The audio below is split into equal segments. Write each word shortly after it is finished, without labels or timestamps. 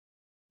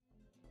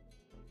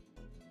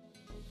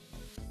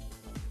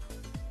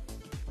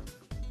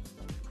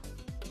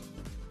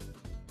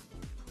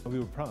We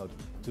were proud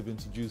to have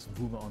introduced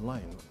Vuma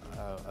Online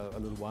a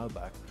little while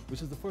back,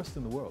 which is the first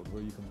in the world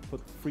where you can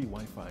put free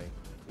Wi-Fi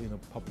in a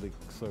public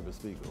service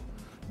vehicle.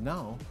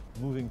 Now,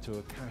 moving to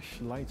a cash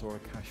light or a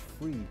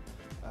cash-free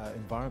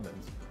environment,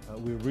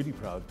 we're really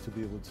proud to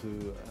be able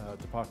to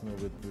partner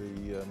with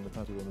the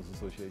Matatu Owners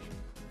Association.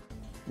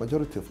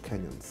 Majority of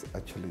Kenyans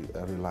actually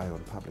rely on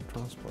public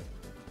transport.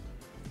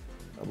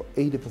 About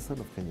 80%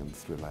 of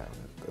Kenyans rely on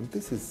it. And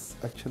this is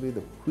actually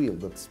the wheel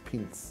that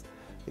spins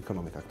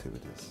economic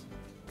activities.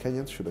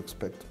 Kenyans should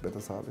expect better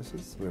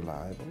services,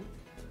 reliable,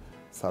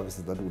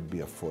 services that would be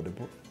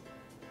affordable,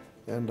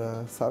 and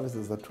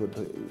services that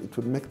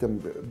would make them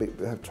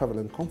travel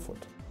in comfort.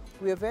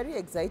 We are very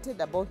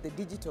excited about the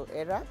digital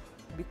era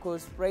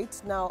because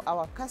right now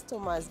our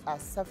customers are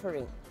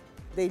suffering.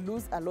 They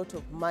lose a lot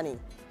of money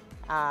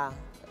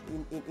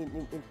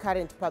in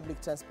current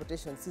public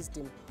transportation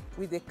system.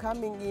 With the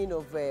coming in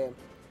of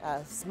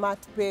smart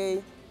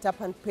pay, tap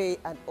and pay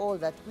and all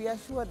that, we are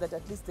sure that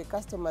at least the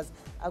customers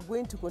are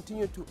going to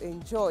continue to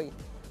enjoy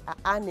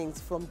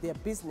earnings from their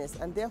business,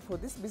 and therefore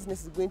this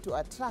business is going to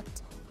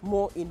attract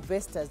more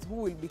investors who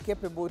will be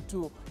capable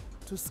to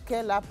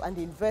scale up and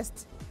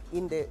invest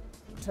in the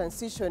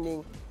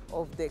transitioning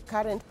of the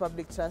current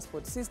public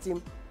transport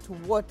system to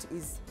what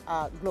is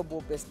a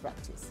global best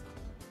practice.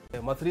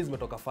 Mathri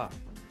zimetoka far.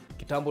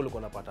 Kitambo ulikuwa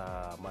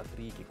unapata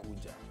mathri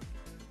ikikuja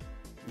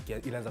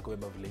inaanza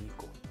kubeba vile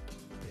iko.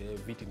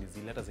 Viti ni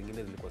zile, hata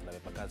zingine zilikuwa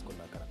zinabeba kazi kwa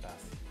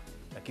karatasi.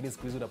 Lakini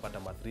siku hizi unapata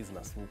mathri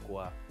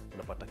zinasukwa,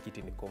 unapata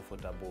kiti ni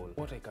comfortable.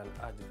 What I can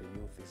urge the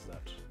youth is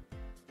that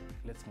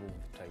let's move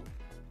with time.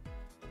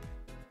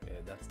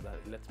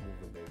 Let's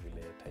move with the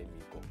vile time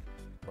iko.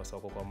 Kwa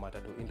sababu kwa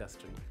matatu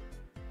industry,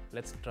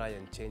 let's try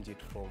and change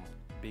it from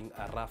being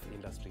a rough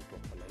industry to a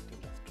polite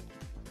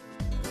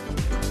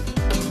industry.